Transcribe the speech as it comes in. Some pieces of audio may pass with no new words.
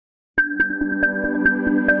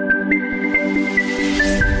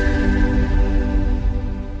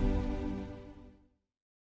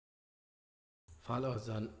Follow us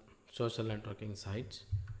on social networking sites.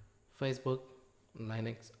 Facebook,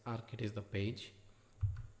 Linux Arcade is the page.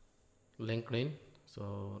 LinkedIn,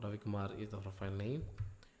 so Ravi Kumar is the profile name.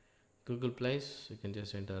 Google Place, you can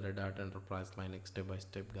just enter Red Hat Enterprise Linux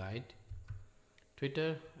step-by-step guide.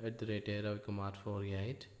 Twitter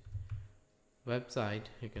 @Ravikumar48. Website,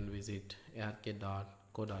 you can visit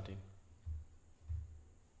ark.co.in.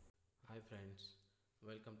 Hi friends,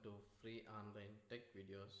 welcome to free online tech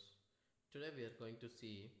videos. Today we are going to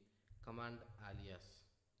see command alias.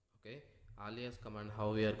 Okay, alias command,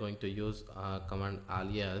 how we are going to use command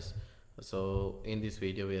alias. So in this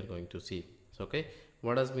video we are going to see. So okay,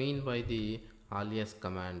 what does mean by the alias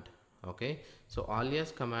command? Okay, so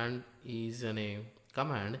alias command is a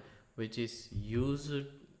command which is used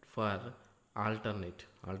for alternate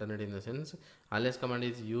in the sense, alias command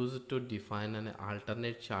is used to define an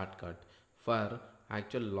alternate shortcut for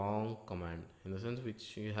actual long command, in the sense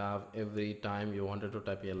which you have every time you wanted to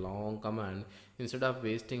type a long command. Instead of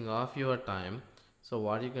wasting off your time, so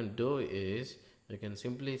what you can do is you can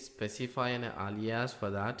simply specify an alias for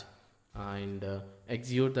that and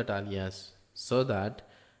execute that alias so that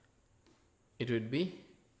it would be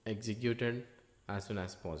executed as soon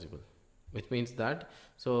as possible, which means that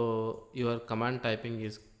so your command typing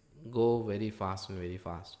is go very fast and very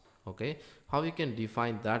fast. Okay, how you can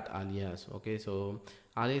define that alias? Okay, so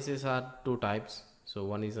aliases are two types. So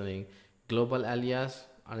one is a global alias,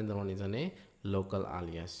 another one is a local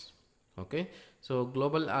alias. Okay, so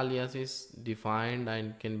global alias is defined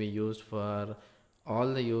and can be used for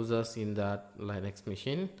all the users in that Linux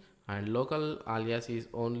machine, and local alias is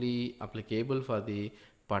only applicable for the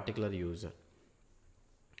particular user.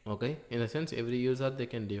 Okay, in a sense every user, they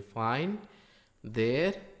can define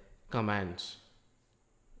their commands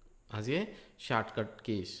as a shortcut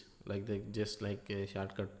keys, like just like a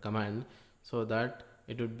shortcut command, so that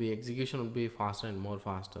it would be execution would be faster and more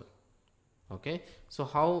faster. Okay, so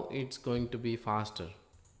how it's going to be faster?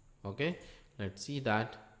 Okay, let's see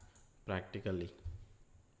that practically.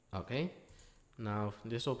 Okay, now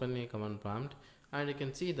just open a command prompt and you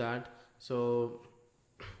can see that, so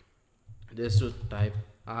just to type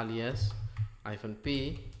alias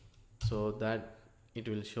 -p, so that it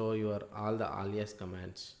will show your all the alias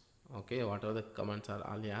commands. Okay, whatever the commands are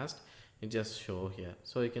aliased, it just show here.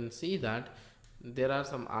 So you can see that there are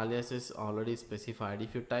some aliases already specified.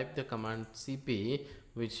 If you type the command cp,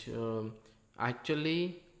 which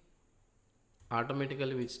actually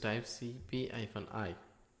automatically which types cp-i.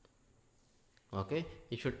 Okay,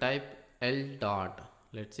 if you type l dot,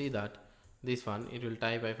 let's see that this one, it will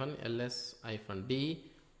type -ls-d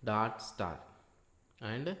dot star,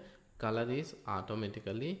 and color is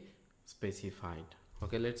automatically specified.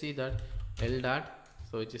 Okay, let's see that l dot,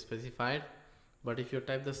 so it is specified. But if you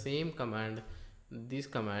type the same command, this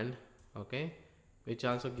command, okay, which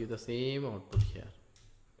also give the same output here.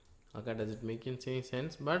 Okay, does it make any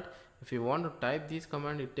sense? But if you want to type this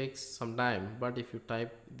command, it takes some time, but if you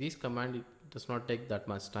type this command, it does not take that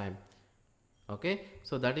much time. Okay,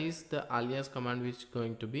 so that is the alias command which is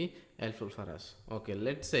going to be helpful for us. Okay,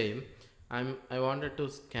 let's say I wanted to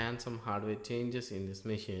scan some hardware changes in this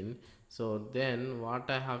machine. So then what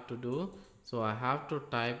I have to do, so I have to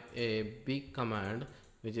type a big command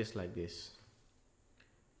which is like this.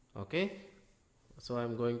 Okay, so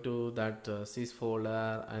I'm going to that sys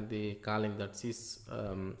folder and the calling that sys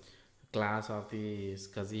class of the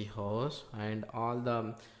SCSI host, and all the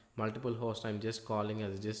multiple hosts I'm just calling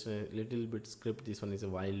as just a little bit script. This one is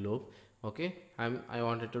a while loop. Okay, I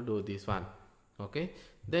wanted to do this one. Okay,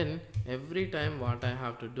 then every time what I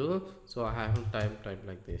have to do, so I have to type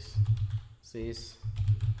like this, sys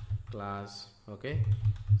class, okay,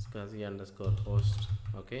 SCSI underscore host.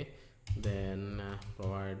 Okay, then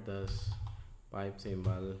provide this pipe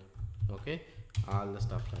symbol. Okay, all the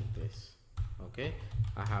stuff like this. Okay,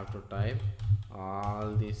 I have to type all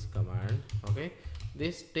this command. Okay,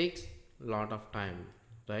 this takes lot of time,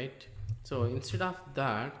 right? So instead of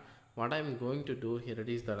that, what I'm going to do here, it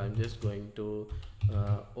is that I'm just going to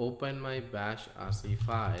open my bash rc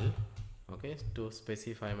file, okay, to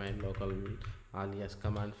specify my local alias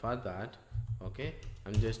command for that. Okay,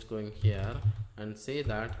 I'm just going here and say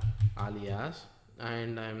that alias,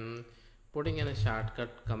 and I'm putting in a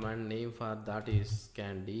shortcut command name for that is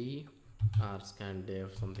scand or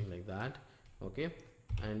scandev, something like that. Okay,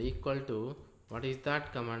 and equal to, what is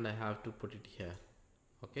that command, I have to put it here.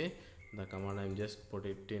 Okay, the command I'm just put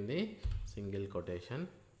it in the single quotation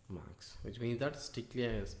marks, which means that strictly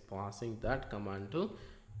I is passing that command to,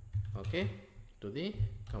 okay, to the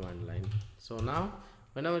command line. So now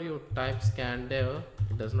whenever you type scandev,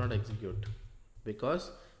 it does not execute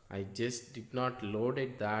because I just did not load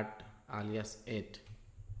it that alias 8.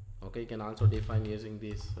 Okay, you can also define using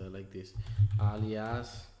this like this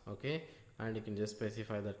alias. Okay, and you can just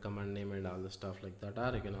specify that command name and all the stuff like that,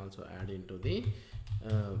 or you can also add into the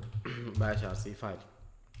bash rc file.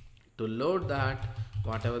 To load that,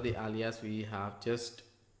 whatever the alias we have just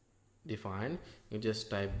defined, you just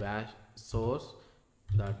type bash source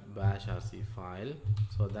that bash rc file,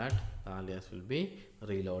 so that the alias will be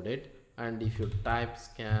reloaded. And if you type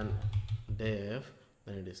scan dev,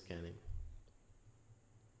 then it is scanning.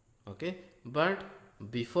 Okay, but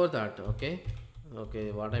before that, okay,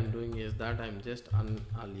 what I'm doing is that I'm just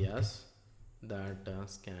alias that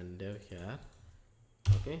scan dev here.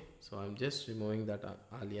 Okay, so I'm just removing that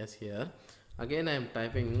alias here. Again I'm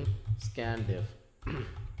typing scan dev.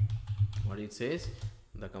 What it says,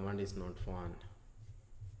 the command is not found.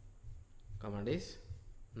 Command is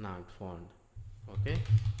not found. Okay,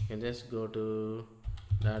 you can just go to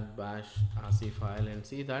that bash rc file and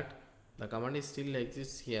see that the command is still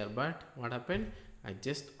exists here, but what happened, I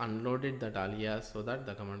just unloaded that alias so that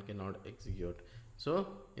the command cannot execute. So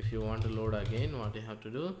if you want to load again, what you have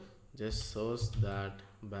to do, just source that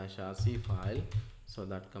bash rc file, so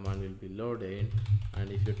that command will be loaded,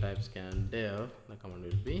 and if you type scan dev, the command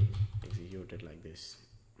will be executed like this.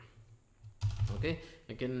 Okay,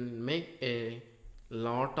 you can make a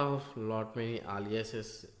lot many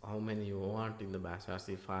aliases, how many you want in the bash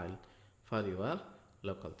rc file for your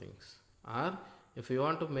local things. Or if you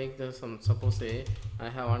want to make the suppose say I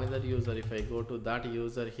have another user, if I go to that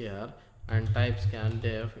user here and type scan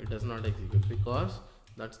dev, it does not execute because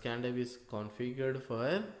that scan dev is configured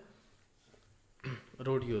for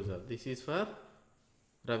root user. This is for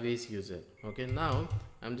Ravi's user. Okay, now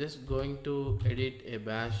I'm just going to edit a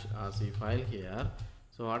bash rc file here.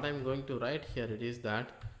 So what I'm going to write here, it is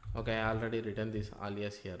that, okay, I already written this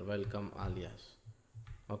alias here, welcome alias.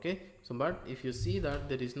 Okay, so but if you see that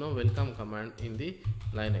there is no welcome command in the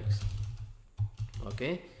Linux.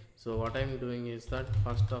 Okay, so what I'm doing is that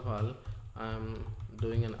first of all I'm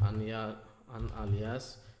doing an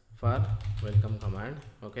alias for welcome command.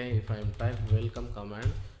 Okay, if I'm type welcome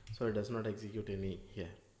command, so it does not execute any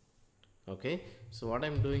here. Okay, so what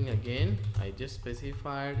I'm doing again, I just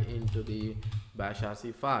specified into the bash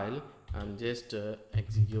rc file, I'm just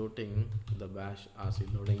executing the bash rc,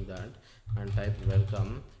 loading that, and type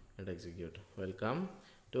welcome and execute welcome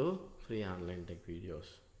to free online tech videos.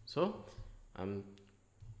 So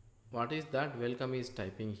what is that welcome is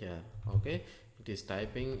typing here. Okay, it is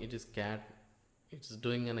typing, it is cat, it's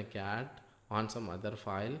doing a cat on some other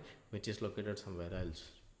file which is located somewhere else.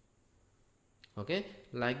 Okay,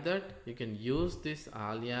 like that you can use this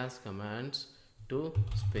alias commands to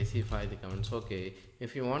specify the commands. Okay,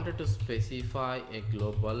 if you wanted to specify a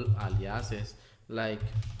global aliases, like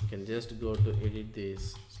you can just go to edit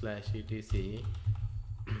this /etc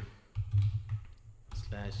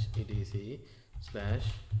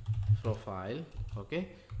 /etc/profile. Okay,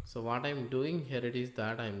 so what I'm doing here, it is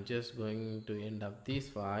that I'm just going to end up this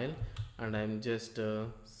file and I'm just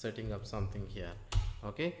setting up something here.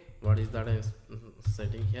 Okay, what is that I'm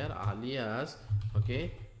setting here, alias.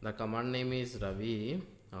 Okay, the command name is Ravi.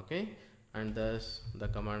 Okay, and thus the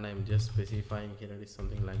command I'm just specifying here, it is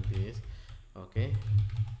something like this. Okay,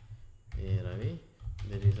 hey Ravi,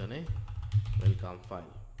 there is a welcome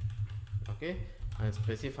file. Okay, I'm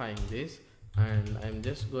specifying this and I'm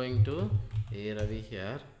just going to hey Ravi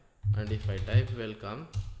here, and if I type welcome,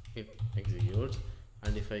 it executes,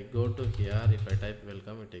 and if I go to here, if I type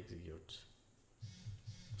welcome, it executes.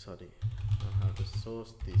 Sorry, I have to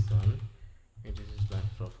source this one, it is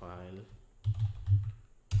like profile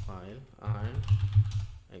file and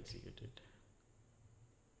execute it.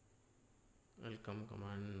 Welcome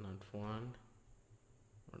command not found.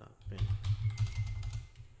 What happened?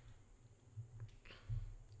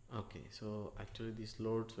 Okay, so actually this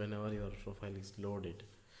loads whenever your profile is loaded.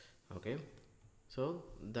 Okay, so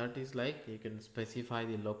that is like you can specify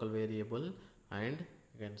the local variable and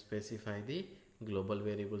you can specify the global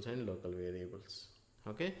variables and local variables.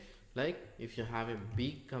 Okay, like if you have a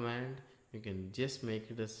big command, you can just make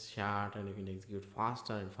it as short and you can execute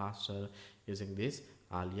faster and faster using this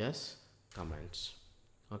alias commands.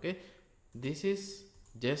 Okay, this is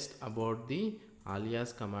just about the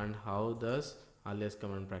alias command, how does alias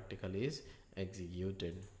command practical is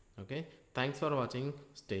executed. Okay, thanks for watching,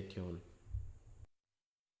 stay tuned.